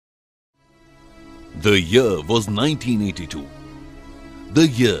The year was 1982. The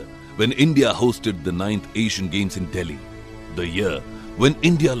year when India hosted the 9th Asian Games in Delhi. The year when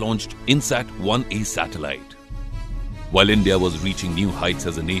India launched INSAT-1A satellite. While India was reaching new heights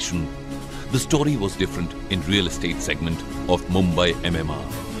as a nation, the story was different in real estate segment of Mumbai MMR,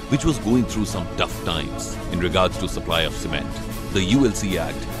 which was going through some tough times in regards to supply of cement, the ULC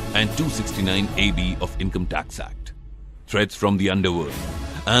Act and 269 AB of Income Tax Act, threats from the underworld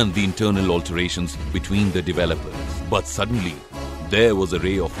and the internal alterations between the developers. But suddenly, there was a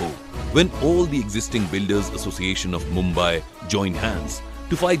ray of hope when all the existing Builders Association of Mumbai joined hands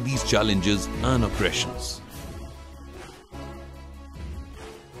to fight these challenges and oppressions.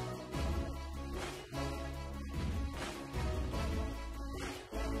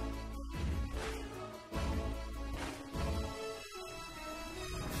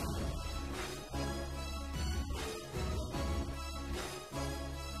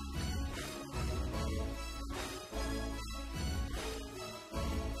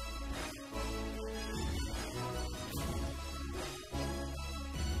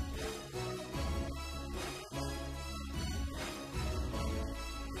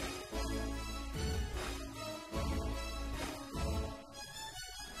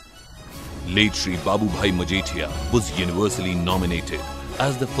 Late Shri Babubhai Majethia was universally nominated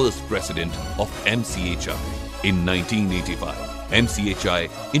as the first president of MCHI. In 1985,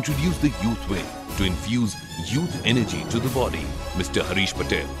 MCHI introduced the youth wing to infuse youth energy to the body. Mr. Harish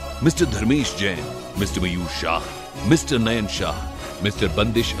Patel, Mr. Dharmesh Jain, Mr. Mayur Shah, Mr. Nayan Shah, Mr.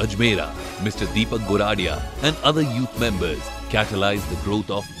 Bandish Ajmera, Mr. Deepak Goradia and other youth members catalyzed the growth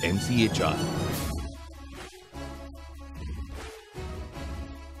of MCHI.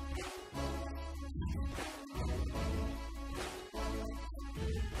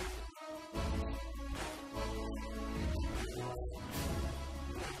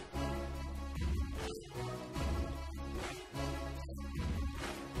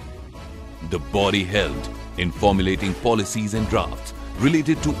 The body helped in formulating policies and drafts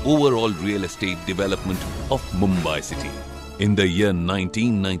related to overall real estate development of Mumbai city. In the year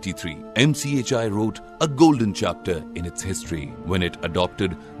 1993, MCHI wrote a golden chapter in its history when it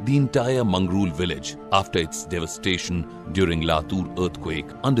adopted the entire Mangrul village after its devastation during Latur earthquake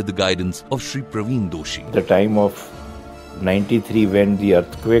under the guidance of Shri Praveen Doshi. At the time of 93 when the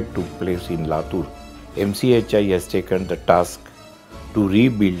earthquake took place in Latur, MCHI has taken the task to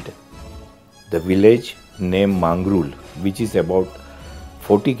rebuild the village named Mangrul, which is about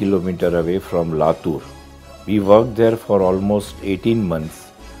 40 kilometers away from Latur. We worked there for almost 18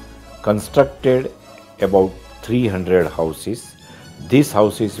 months, constructed about 300 houses. These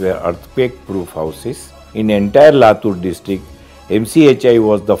houses were earthquake-proof houses. In entire Latur district, MCHI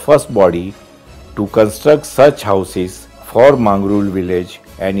was the first body to construct such houses for Mangrul village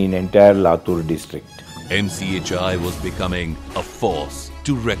and in entire Latur district. MCHI was becoming a force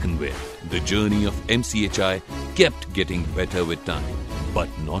to reckon with. The journey of MCHI kept getting better with time, but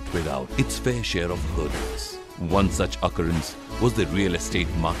not without its fair share of hurdles. One such occurrence was the real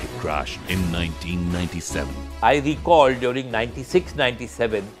estate market crash in 1997. I recall during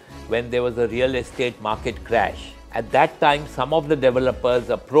 96-97 when there was a real estate market crash. At that time, some of the developers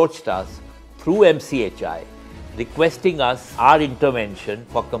approached us through MCHI requesting us our intervention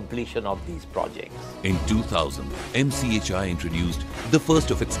for completion of these projects. In 2000, MCHI introduced the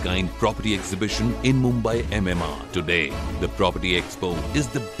first of its kind property exhibition in Mumbai MMR. Today, the Property Expo is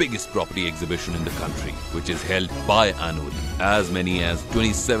the biggest property exhibition in the country, which is held biannually. As many as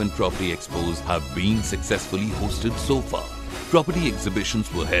 27 property expos have been successfully hosted so far. Property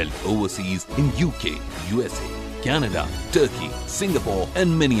exhibitions were held overseas in UK, USA, Canada, Turkey, Singapore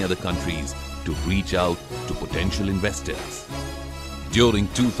and many other countries to reach out to potential investors. During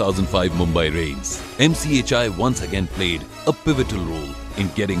 2005 Mumbai rains, MCHI once again played a pivotal role in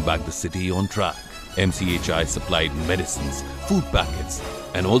getting back the city on track. MCHI supplied medicines, food packets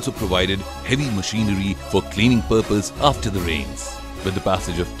and also provided heavy machinery for cleaning purpose after the rains. With the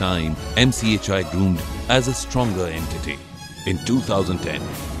passage of time, MCHI groomed as a stronger entity. In 2010,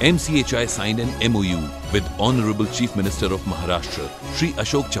 MCHI signed an MOU with Honorable Chief Minister of Maharashtra, Shri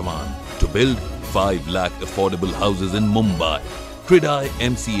Ashok Chavan, to build 5 lakh affordable houses in Mumbai.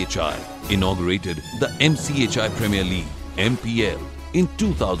 CREDAI-MCHI inaugurated the MCHI Premier League, MPL, in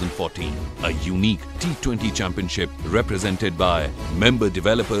 2014, a unique T20 championship represented by member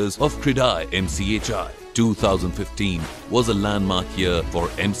developers of CREDAI-MCHI. 2015 was a landmark year for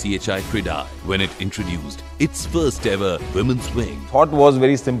MCHI CREDAI when it introduced its first ever women's wing. Thought was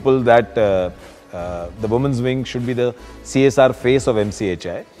very simple that the women's wing should be the CSR face of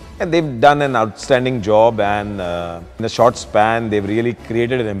MCHI, and they've done an outstanding job, and in a short span they've really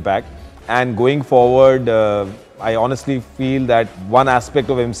created an impact. And going forward, I honestly feel that one aspect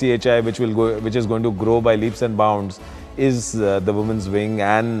of MCHI which is going to grow by leaps and bounds is the women's wing,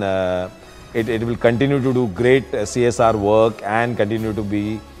 and it will continue to do great CSR work and continue to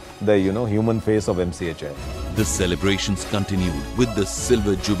be the human face of MCHI. The celebrations continued with the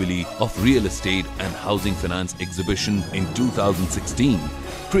Silver Jubilee of Real Estate and Housing Finance Exhibition in 2016.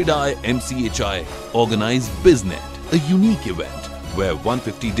 CREDAI-MCHI organized BizNet, a unique event where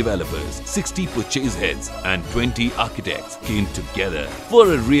 150 developers, 60 purchase heads and 20 architects came together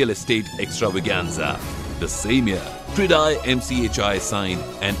for a real estate extravaganza. The same year, CREDAI-MCHI signed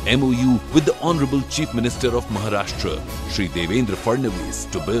an MOU with the Honorable Chief Minister of Maharashtra, Shri Devendra Fadnavis,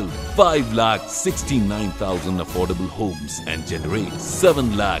 to build 5,69,000 affordable homes and generate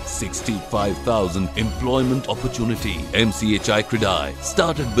 7,65,000 employment opportunity. MCHI CREDAI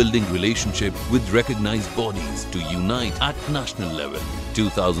started building relationship with recognized bodies to unite at national level.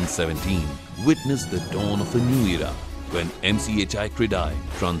 2017 witnessed the dawn of a new era when MCHI CREDAI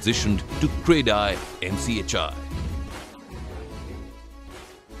transitioned to CREDAI-MCHI.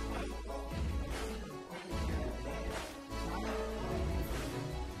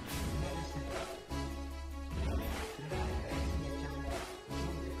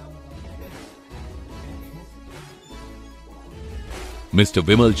 Mr.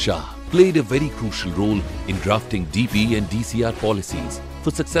 Vimal Shah played a very crucial role in drafting DP and DCR policies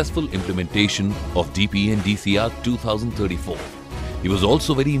for successful implementation of DP and DCR 2034. He was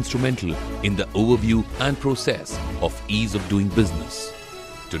also very instrumental in the overview and process of ease of doing business.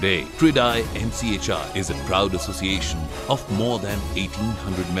 Today, CREDAI-MCHI is a proud association of more than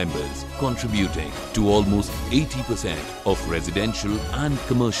 1,800 members, contributing to almost 80% of residential and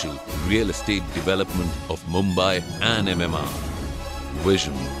commercial real estate development of Mumbai and MMR.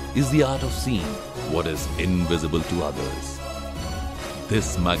 Vision is the art of seeing what is invisible to others.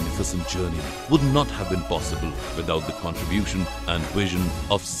 This magnificent journey would not have been possible without the contribution and vision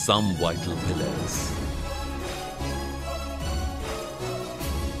of some vital pillars.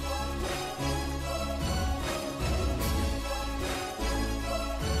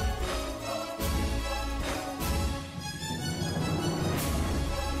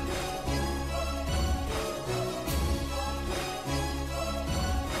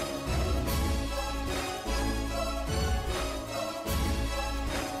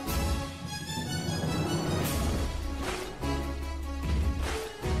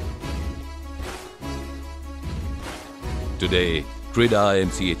 Today,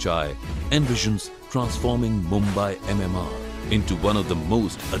 CREDAI-MCHI envisions transforming Mumbai MMR into one of the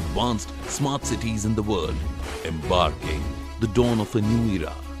most advanced smart cities in the world, embarking the dawn of a new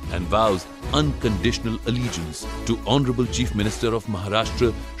era, and vows unconditional allegiance to Honorable Chief Minister of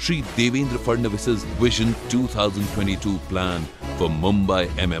Maharashtra, Shri Devendra Fadnavis's Vision 2022 plan for Mumbai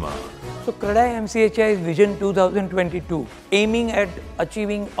MMR. So CREDAI-MCHI's Vision 2022, aiming at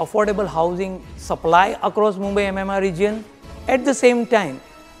achieving affordable housing supply across Mumbai MMR region, at the same time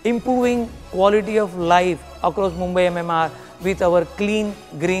improving quality of life across Mumbai MMR with our clean,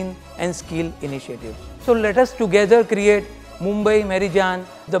 green and skill initiatives. So let us together create Mumbai Merijan,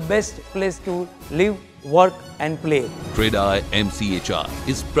 the best place to live, work and play. CREDAI-MCHI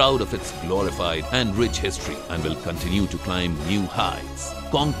is proud of its glorified and rich history and will continue to climb new heights,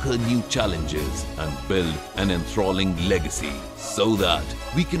 conquer new challenges and build an enthralling legacy so that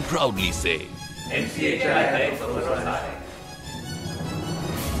we can proudly say, MCHI